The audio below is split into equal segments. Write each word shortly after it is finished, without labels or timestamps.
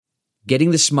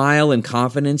Getting the smile and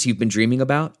confidence you've been dreaming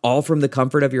about, all from the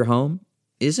comfort of your home,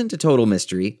 isn't a total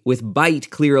mystery with Byte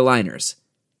clear aligners.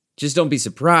 Just don't be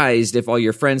surprised if all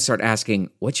your friends start asking,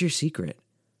 "What's your secret?"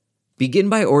 Begin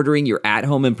by ordering your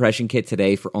at-home impression kit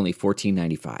today for only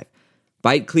 $14.95.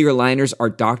 Byte clear aligners are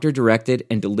doctor-directed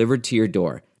and delivered to your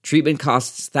door. Treatment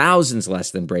costs thousands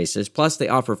less than braces, plus they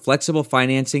offer flexible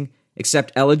financing,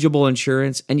 accept eligible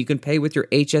insurance, and you can pay with your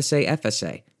HSA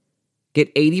FSA. Get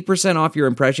 80% off your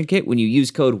impression kit when you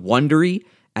use code WONDERY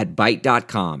at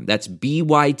Byte.com. That's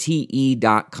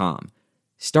BYTE.com.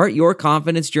 Start your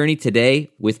confidence journey today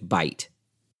with Byte.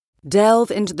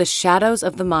 Delve into the shadows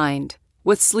of the mind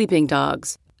with Sleeping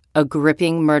Dogs, a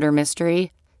gripping murder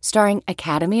mystery starring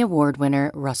Academy Award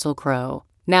winner Russell Crowe.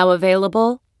 Now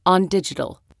available on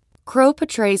digital. Crowe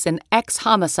portrays an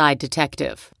ex-homicide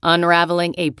detective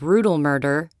unraveling a brutal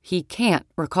murder he can't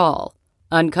recall.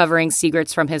 Uncovering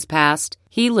secrets from his past,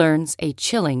 he learns a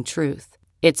chilling truth.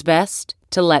 It's best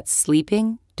to let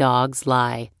sleeping dogs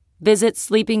lie. Visit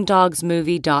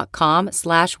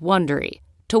sleepingdogsmovie.com/Wondery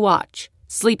to watch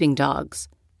Sleeping Dogs,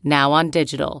 now on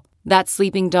digital. That's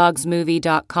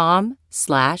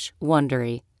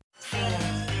sleepingdogsmovie.com/Wondery.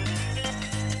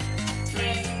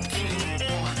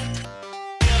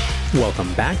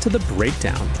 Welcome back to The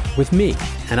Breakdown with me,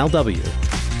 NLW.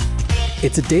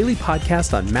 It's a daily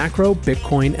podcast on macro,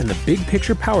 Bitcoin, and the big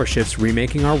picture power shifts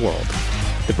remaking our world.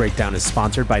 The Breakdown is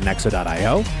sponsored by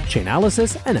Nexo.io,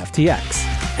 Chainalysis, and FTX,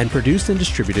 and produced and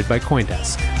distributed by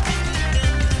CoinDesk.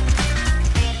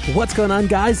 What's going on,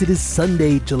 guys? It is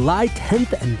Sunday, July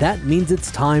 10th, and that means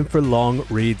it's time for Long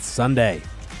Read Sunday.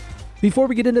 Before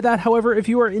we get into that, however, if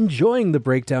you are enjoying The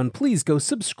Breakdown, please go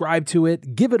subscribe to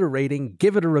it, give it a rating,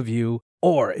 give it a review,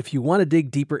 or if you want to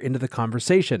dig deeper into the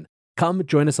conversation, come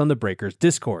join us on the Breakers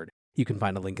Discord. You can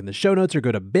find a link in the show notes or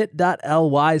go to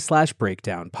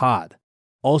bit.ly/breakdownpod.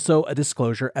 Also, a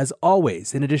disclosure, as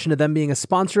always, in addition to them being a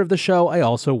sponsor of the show, I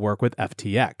also work with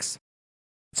FTX.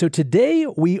 So today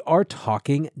we are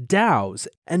talking DAOs,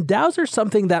 and DAOs are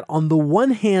something that on the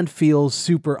one hand feels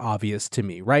super obvious to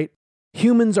me, right?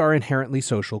 Humans are inherently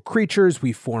social creatures.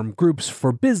 We form groups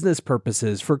for business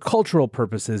purposes, for cultural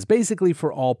purposes, basically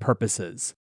for all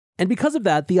purposes. And because of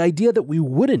that, the idea that we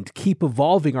wouldn't keep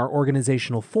evolving our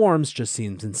organizational forms just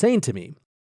seems insane to me.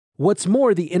 What's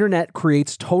more, the internet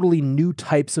creates totally new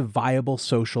types of viable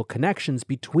social connections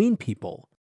between people.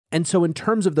 And so in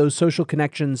terms of those social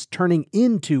connections turning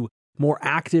into more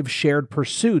active shared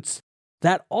pursuits,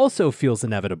 that also feels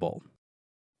inevitable.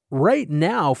 Right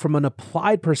now, from an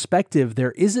applied perspective,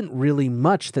 there isn't really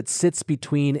much that sits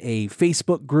between a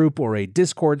Facebook group or a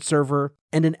Discord server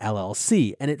and an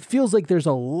LLC, and it feels like there's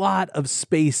a lot of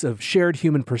space of shared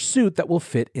human pursuit that will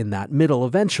fit in that middle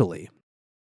eventually.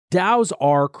 DAOs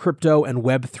are crypto and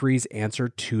Web3's answer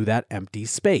to that empty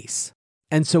space.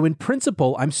 And so in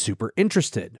principle, I'm super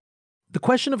interested. The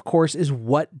question, of course, is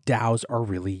what DAOs are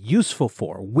really useful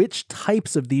for. Which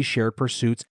types of these shared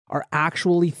pursuits are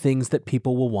actually things that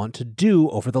people will want to do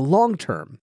over the long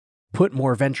term? Put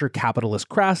more venture capitalist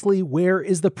crassly, where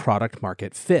is the product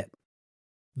market fit?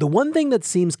 The one thing that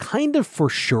seems kind of for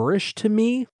sure-ish to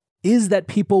me is that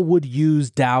people would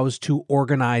use DAOs to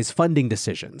organize funding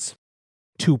decisions,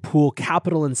 to pool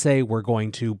capital and say, we're going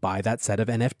to buy that set of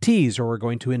NFTs, or we're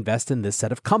going to invest in this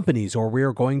set of companies, or we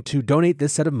are going to donate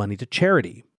this set of money to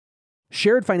charity.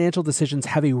 Shared financial decisions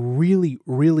have a really,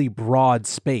 really broad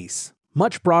space,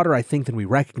 much broader, I think, than we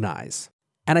recognize.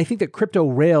 And I think that crypto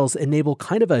rails enable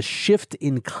kind of a shift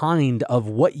in kind of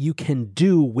what you can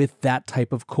do with that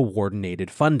type of coordinated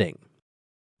funding.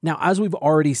 Now, as we've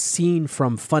already seen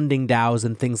from funding DAOs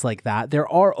and things like that, there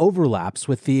are overlaps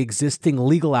with the existing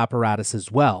legal apparatus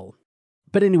as well.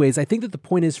 But anyways, I think that the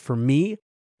point is, for me,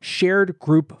 shared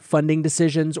group funding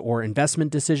decisions or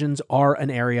investment decisions are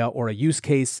an area or a use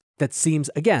case that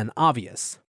seems, again,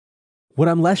 obvious. What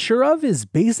I'm less sure of is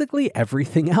basically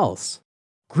everything else.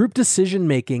 Group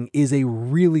decision-making is a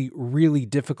really, really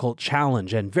difficult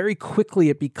challenge, and very quickly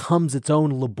it becomes its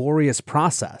own laborious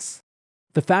process.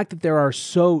 The fact that there are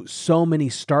so many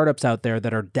startups out there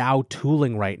that are DAO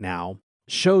tooling right now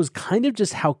shows kind of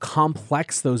just how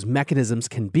complex those mechanisms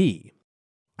can be.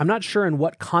 I'm not sure in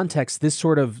what context this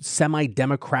sort of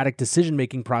semi-democratic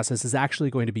decision-making process is actually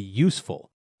going to be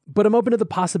useful, but I'm open to the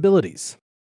possibilities.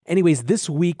 Anyways, this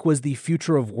week was the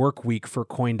Future of Work week for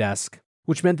CoinDesk,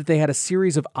 which meant that they had a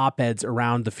series of op-eds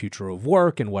around the future of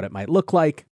work and what it might look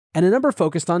like, and a number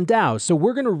focused on DAOs. So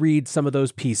we're going to read some of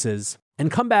those pieces and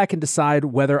come back and decide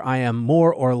whether I am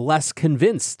more or less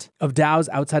convinced of DAOs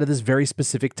outside of this very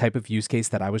specific type of use case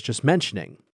that I was just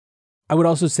mentioning. I would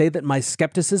also say that my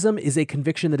skepticism is a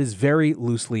conviction that is very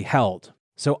loosely held.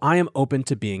 so I am open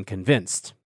to being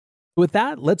convinced. With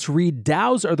that, let's read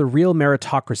DAOs Are the Real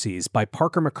Meritocracies by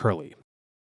Parker McCurley.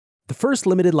 The first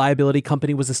limited liability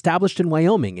company was established in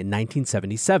Wyoming in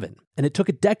 1977, and it took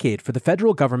a decade for the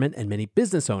federal government and many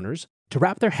business owners to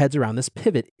wrap their heads around this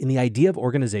pivot in the idea of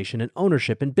organization and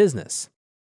ownership in business.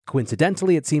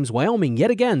 Coincidentally, it seems Wyoming yet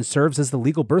again serves as the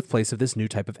legal birthplace of this new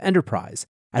type of enterprise,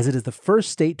 as it is the first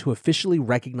state to officially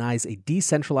recognize a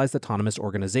decentralized autonomous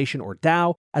organization, or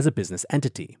DAO, as a business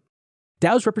entity.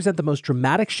 DAOs represent the most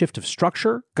dramatic shift of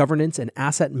structure, governance, and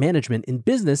asset management in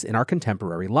business in our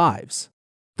contemporary lives.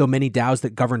 Though many DAOs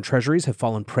that govern treasuries have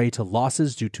fallen prey to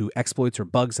losses due to exploits or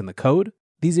bugs in the code,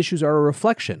 these issues are a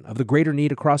reflection of the greater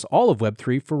need across all of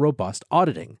Web3 for robust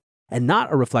auditing, and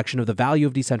not a reflection of the value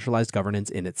of decentralized governance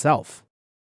in itself.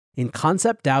 In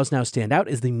concept, DAOs now stand out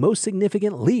as the most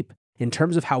significant leap in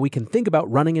terms of how we can think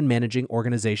about running and managing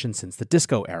organizations since the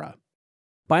disco era.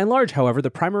 By and large, however, the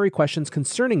primary questions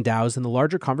concerning DAOs in the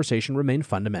larger conversation remain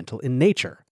fundamental in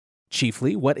nature.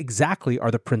 Chiefly, what exactly are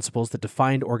the principles that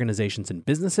define organizations and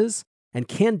businesses, and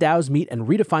can DAOs meet and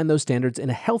redefine those standards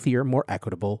in a healthier, more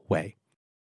equitable way?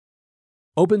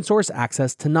 Open source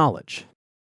access to knowledge.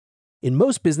 In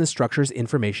most business structures,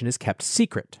 information is kept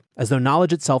secret, as though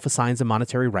knowledge itself assigns a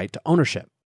monetary right to ownership.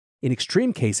 In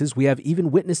extreme cases, we have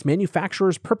even witnessed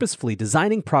manufacturers purposefully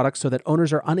designing products so that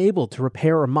owners are unable to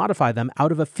repair or modify them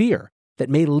out of a fear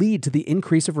that may lead to the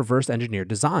increase of reverse engineered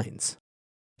designs.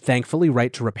 Thankfully,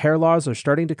 right to repair laws are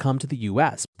starting to come to the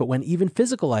US, but when even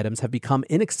physical items have become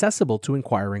inaccessible to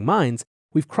inquiring minds,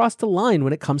 we've crossed a line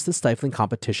when it comes to stifling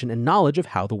competition and knowledge of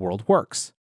how the world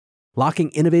works. Locking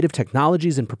innovative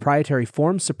technologies in proprietary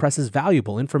forms suppresses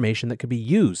valuable information that could be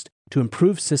used to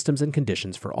improve systems and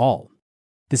conditions for all.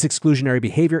 This exclusionary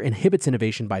behavior inhibits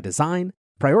innovation by design,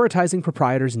 prioritizing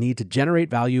proprietors' need to generate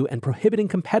value and prohibiting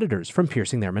competitors from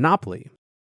piercing their monopoly.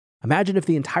 Imagine if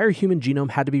the entire human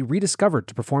genome had to be rediscovered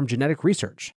to perform genetic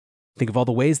research. Think of all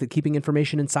the ways that keeping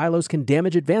information in silos can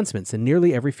damage advancements in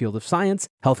nearly every field of science,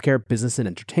 healthcare, business, and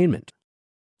entertainment.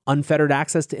 Unfettered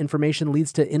access to information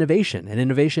leads to innovation, and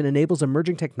innovation enables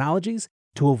emerging technologies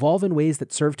to evolve in ways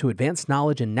that serve to advance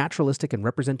knowledge in naturalistic and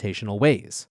representational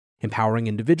ways. Empowering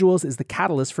individuals is the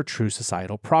catalyst for true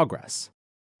societal progress.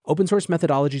 Open source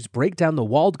methodologies break down the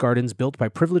walled gardens built by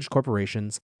privileged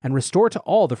corporations and restore to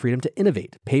all the freedom to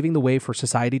innovate, paving the way for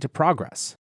society to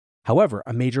progress. However,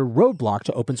 a major roadblock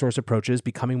to open source approaches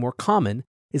becoming more common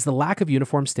is the lack of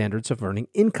uniform standards of earning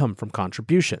income from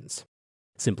contributions.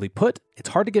 Simply put, it's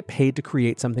hard to get paid to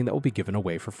create something that will be given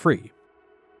away for free.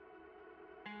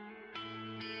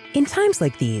 In times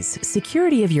like these,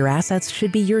 security of your assets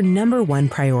should be your number one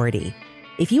priority.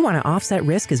 If you want to offset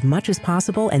risk as much as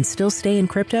possible and still stay in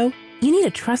crypto, you need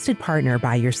a trusted partner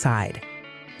by your side.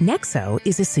 Nexo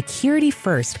is a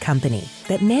security-first company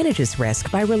that manages risk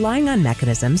by relying on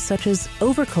mechanisms such as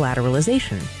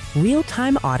over-collateralization,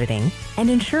 real-time auditing, and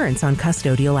insurance on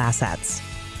custodial assets.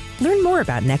 Learn more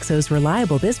about Nexo's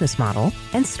reliable business model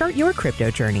and start your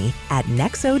crypto journey at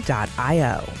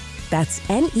nexo.io. That's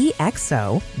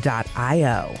nexo.io.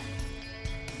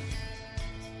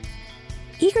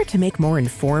 Eager to make more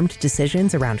informed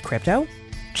decisions around crypto?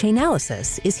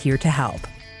 Chainalysis is here to help.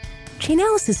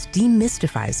 Chainalysis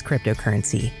demystifies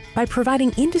cryptocurrency by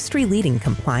providing industry-leading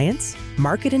compliance,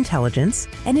 market intelligence,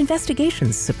 and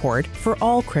investigations support for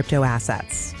all crypto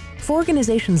assets for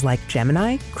organizations like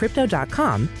Gemini,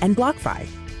 Crypto.com, and BlockFi.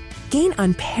 Gain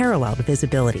unparalleled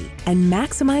visibility and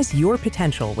maximize your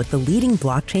potential with the leading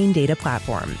blockchain data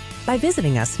platform by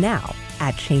visiting us now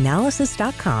at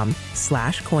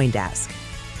chainalysis.com/Coindesk.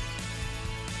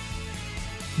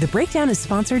 The breakdown is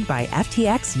sponsored by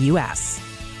FTX US.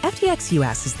 FTX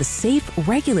US is the safe,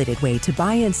 regulated way to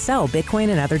buy and sell Bitcoin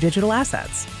and other digital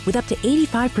assets with up to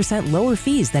 85% lower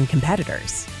fees than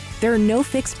competitors. There are no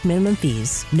fixed minimum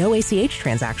fees, no ACH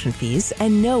transaction fees,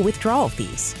 and no withdrawal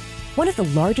fees. One of the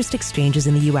largest exchanges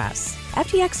in the US,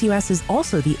 FTX US is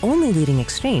also the only leading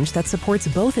exchange that supports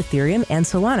both Ethereum and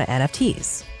Solana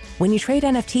NFTs. When you trade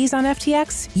NFTs on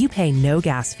FTX, you pay no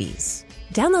gas fees.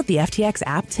 Download the FTX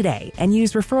app today and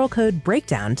use referral code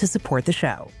BREAKDOWN to support the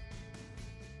show.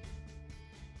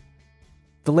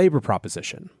 The labor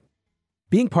proposition.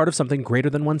 Being part of something greater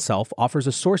than oneself offers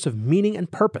a source of meaning and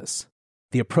purpose.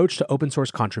 The approach to open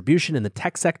source contribution in the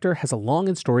tech sector has a long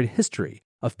and storied history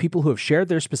of people who have shared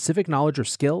their specific knowledge or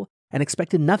skill and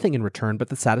expected nothing in return but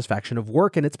the satisfaction of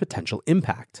work and its potential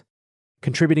impact.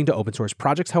 Contributing to open source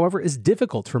projects, however, is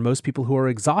difficult for most people who are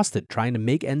exhausted trying to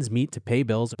make ends meet to pay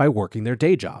bills by working their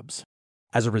day jobs.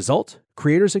 As a result,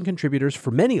 creators and contributors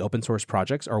for many open source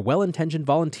projects are well-intentioned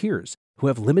volunteers who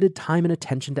have limited time and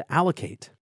attention to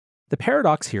allocate. The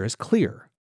paradox here is clear.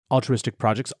 Altruistic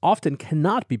projects often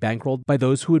cannot be bankrolled by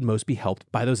those who would most be helped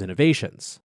by those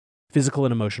innovations. Physical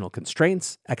and emotional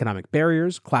constraints, economic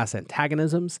barriers, class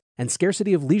antagonisms, and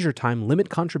scarcity of leisure time limit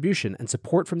contribution and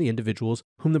support from the individuals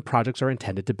whom the projects are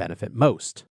intended to benefit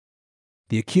most.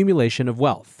 The accumulation of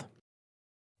wealth.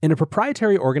 In a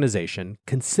proprietary organization,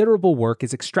 considerable work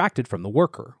is extracted from the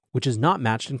worker, which is not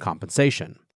matched in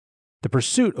compensation. The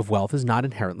pursuit of wealth is not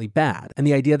inherently bad, and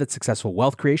the idea that successful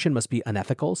wealth creation must be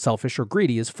unethical, selfish, or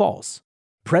greedy is false.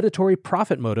 Predatory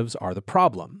profit motives are the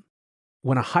problem.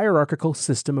 When a hierarchical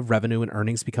system of revenue and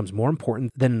earnings becomes more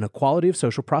important than an equality of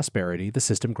social prosperity, the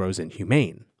system grows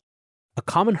inhumane. A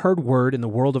common heard word in the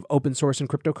world of open source and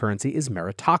cryptocurrency is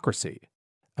meritocracy.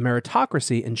 A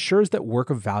meritocracy ensures that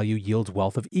work of value yields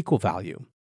wealth of equal value.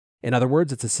 In other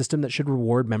words, it's a system that should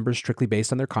reward members strictly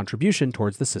based on their contribution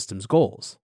towards the system's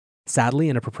goals. Sadly,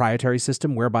 in a proprietary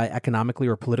system whereby economically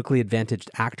or politically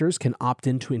advantaged actors can opt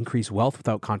in to increase wealth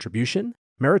without contribution,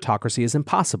 meritocracy is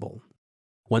impossible.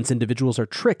 Once individuals are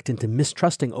tricked into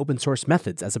mistrusting open source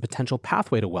methods as a potential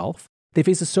pathway to wealth, they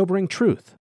face a sobering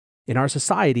truth. In our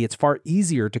society, it's far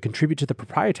easier to contribute to the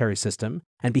proprietary system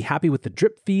and be happy with the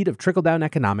drip feed of trickle-down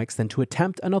economics than to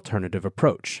attempt an alternative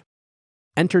approach.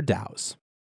 Enter DAOs.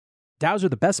 DAOs are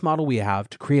the best model we have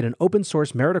to create an open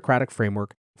source meritocratic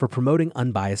framework for promoting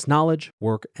unbiased knowledge,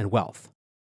 work, and wealth.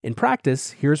 In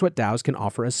practice, here's what DAOs can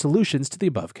offer as solutions to the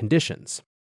above conditions.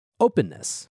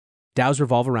 Openness. DAOs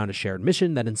revolve around a shared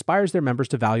mission that inspires their members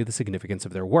to value the significance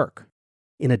of their work.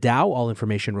 In a DAO, all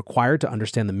information required to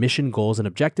understand the mission, goals, and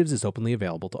objectives is openly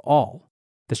available to all.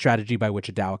 The strategy by which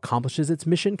a DAO accomplishes its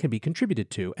mission can be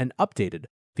contributed to and updated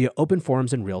via open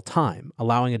forums in real time,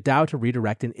 allowing a DAO to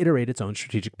redirect and iterate its own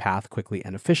strategic path quickly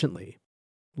and efficiently.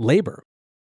 Labor.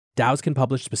 DAOs can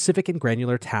publish specific and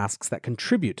granular tasks that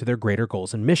contribute to their greater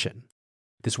goals and mission.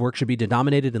 This work should be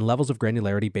denominated in levels of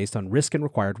granularity based on risk and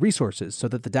required resources so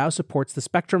that the DAO supports the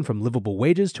spectrum from livable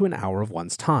wages to an hour of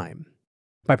one's time.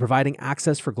 By providing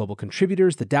access for global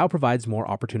contributors, the DAO provides more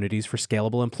opportunities for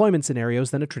scalable employment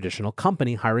scenarios than a traditional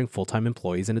company hiring full-time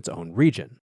employees in its own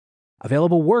region.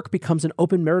 Available work becomes an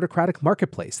open meritocratic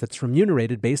marketplace that's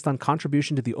remunerated based on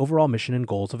contribution to the overall mission and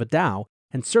goals of a DAO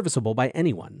and serviceable by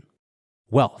anyone.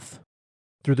 Wealth.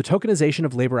 Through the tokenization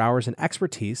of labor hours and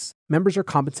expertise, members are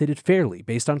compensated fairly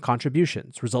based on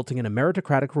contributions, resulting in a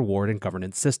meritocratic reward and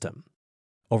governance system.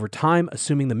 Over time,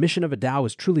 assuming the mission of a DAO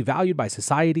is truly valued by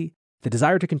society, the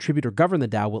desire to contribute or govern the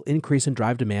DAO will increase and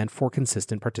drive demand for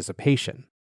consistent participation.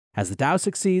 As the DAO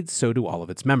succeeds, so do all of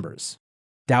its members.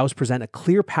 DAOs present a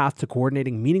clear path to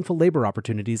coordinating meaningful labor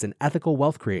opportunities and ethical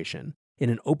wealth creation in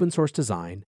an open source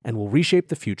design and will reshape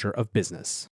the future of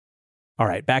business. All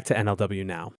right, back to NLW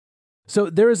now. So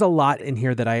there is a lot in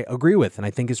here that I agree with and I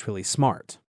think is really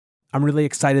smart. I'm really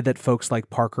excited that folks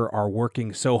like Parker are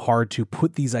working so hard to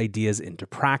put these ideas into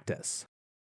practice.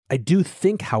 I do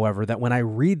think, however, that when I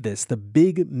read this, the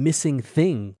big missing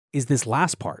thing is this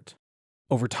last part.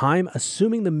 Over time,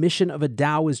 assuming the mission of a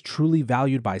DAO is truly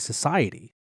valued by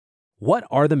society. What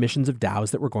are the missions of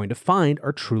DAOs that we're going to find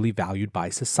are truly valued by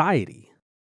society?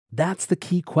 That's the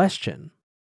key question.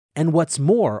 And what's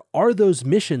more, are those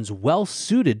missions well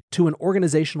suited to an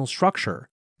organizational structure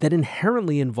that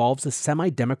inherently involves a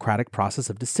semi-democratic process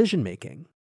of decision-making?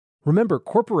 Remember,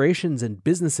 corporations and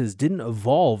businesses didn't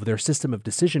evolve their system of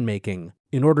decision-making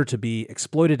in order to be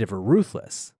exploitative or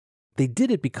ruthless. They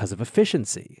did it because of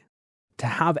efficiency. To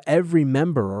have every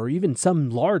member, or even some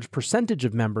large percentage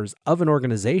of members of an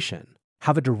organization,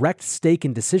 have a direct stake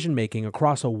in decision-making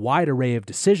across a wide array of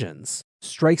decisions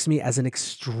strikes me as an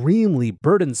extremely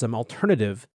burdensome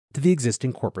alternative to the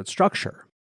existing corporate structure.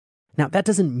 Now, that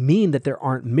doesn't mean that there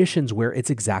aren't missions where it's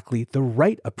exactly the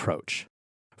right approach.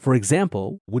 For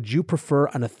example, would you prefer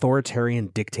an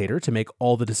authoritarian dictator to make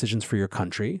all the decisions for your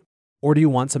country? Or do you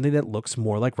want something that looks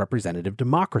more like representative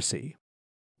democracy?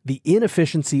 The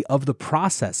inefficiency of the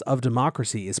process of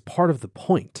democracy is part of the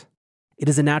point. It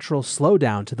is a natural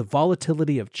slowdown to the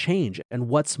volatility of change, and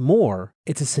what's more,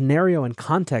 it's a scenario and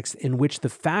context in which the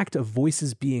fact of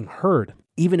voices being heard,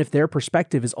 even if their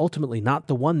perspective is ultimately not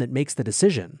the one that makes the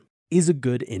decision, is a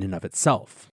good in and of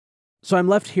itself. So I'm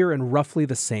left here in roughly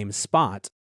the same spot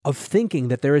of thinking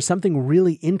that there is something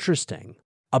really interesting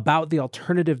about the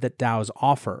alternative that DAOs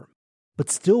offer, but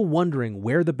still wondering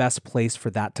where the best place for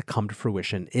that to come to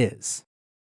fruition is.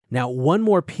 Now, one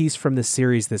more piece from this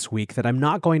series this week that I'm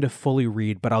not going to fully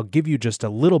read, but I'll give you just a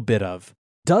little bit of,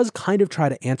 does kind of try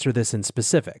to answer this in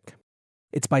specific.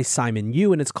 It's by Simon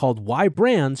Yu, and it's called Why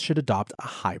Brands Should Adopt a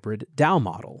Hybrid DAO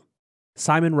Model.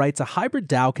 Simon writes, a hybrid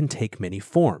DAO can take many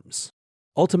forms.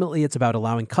 Ultimately, it's about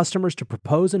allowing customers to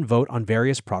propose and vote on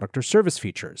various product or service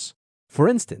features. For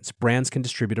instance, brands can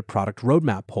distribute a product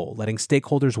roadmap poll, letting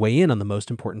stakeholders weigh in on the most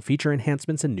important feature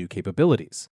enhancements and new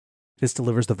capabilities. This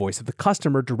delivers the voice of the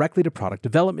customer directly to product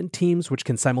development teams, which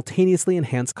can simultaneously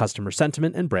enhance customer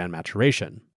sentiment and brand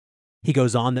maturation. He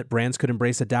goes on that brands could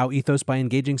embrace a DAO ethos by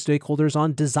engaging stakeholders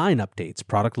on design updates,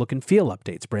 product look and feel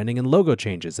updates, branding and logo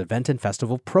changes, event and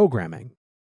festival programming.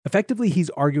 Effectively, he's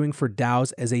arguing for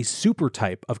DAOs as a super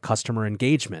type of customer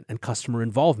engagement and customer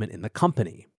involvement in the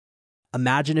company.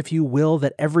 Imagine, if you will,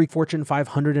 that every Fortune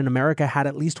 500 in America had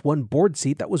at least one board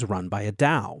seat that was run by a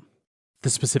DAO. The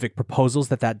specific proposals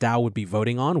that DAO would be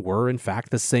voting on were, in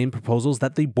fact, the same proposals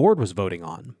that the board was voting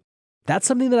on. That's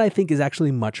something that I think is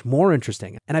actually much more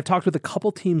interesting, and I've talked with a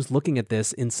couple teams looking at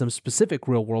this in some specific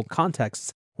real-world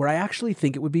contexts where I actually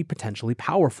think it would be potentially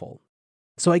powerful.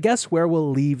 So I guess where we'll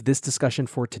leave this discussion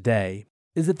for today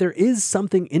is that there is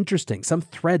something interesting, some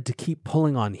thread to keep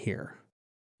pulling on here.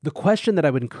 The question that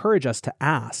I would encourage us to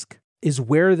ask is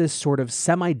where this sort of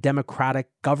semi-democratic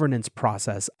governance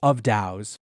process of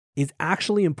DAOs is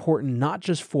actually important not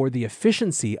just for the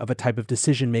efficiency of a type of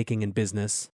decision-making in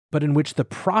business, but in which the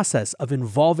process of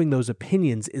involving those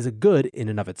opinions is a good in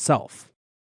and of itself.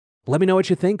 Let me know what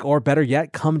you think, or better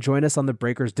yet, come join us on the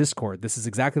Breakers Discord. This is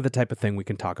exactly the type of thing we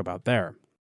can talk about there.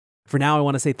 For now, I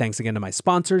want to say thanks again to my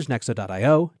sponsors,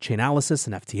 Nexo.io, Chainalysis,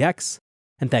 and FTX,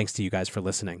 and thanks to you guys for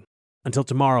listening. Until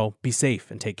tomorrow, be safe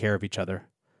and take care of each other.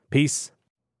 Peace.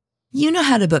 You know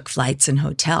how to book flights and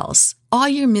hotels. All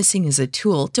you're missing is a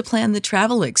tool to plan the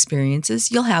travel experiences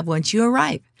you'll have once you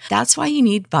arrive. That's why you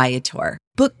need Viator.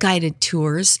 Book guided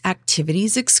tours,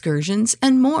 activities, excursions,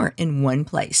 and more in one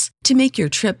place to make your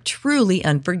trip truly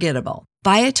unforgettable.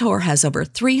 Viator has over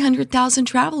 300,000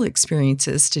 travel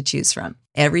experiences to choose from.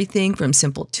 Everything from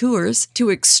simple tours to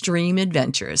extreme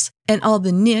adventures and all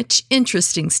the niche,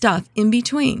 interesting stuff in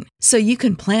between. So you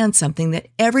can plan something that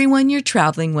everyone you're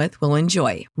traveling with will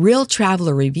enjoy. Real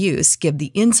traveler reviews give the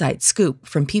inside scoop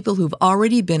from people who've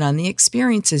already been on the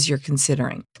experiences you're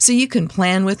considering. So you can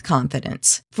plan with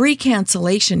confidence. Free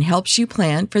cancellation helps you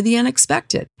plan for the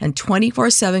unexpected. And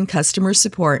 24/7 customer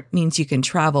support means you can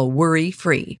travel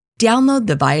worry-free. Download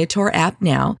the Viator app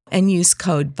now and use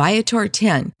code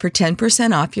Viator10 for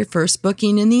 10% off your first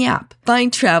booking in the app.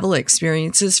 Find travel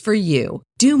experiences for you.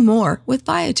 Do more with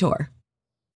Viator.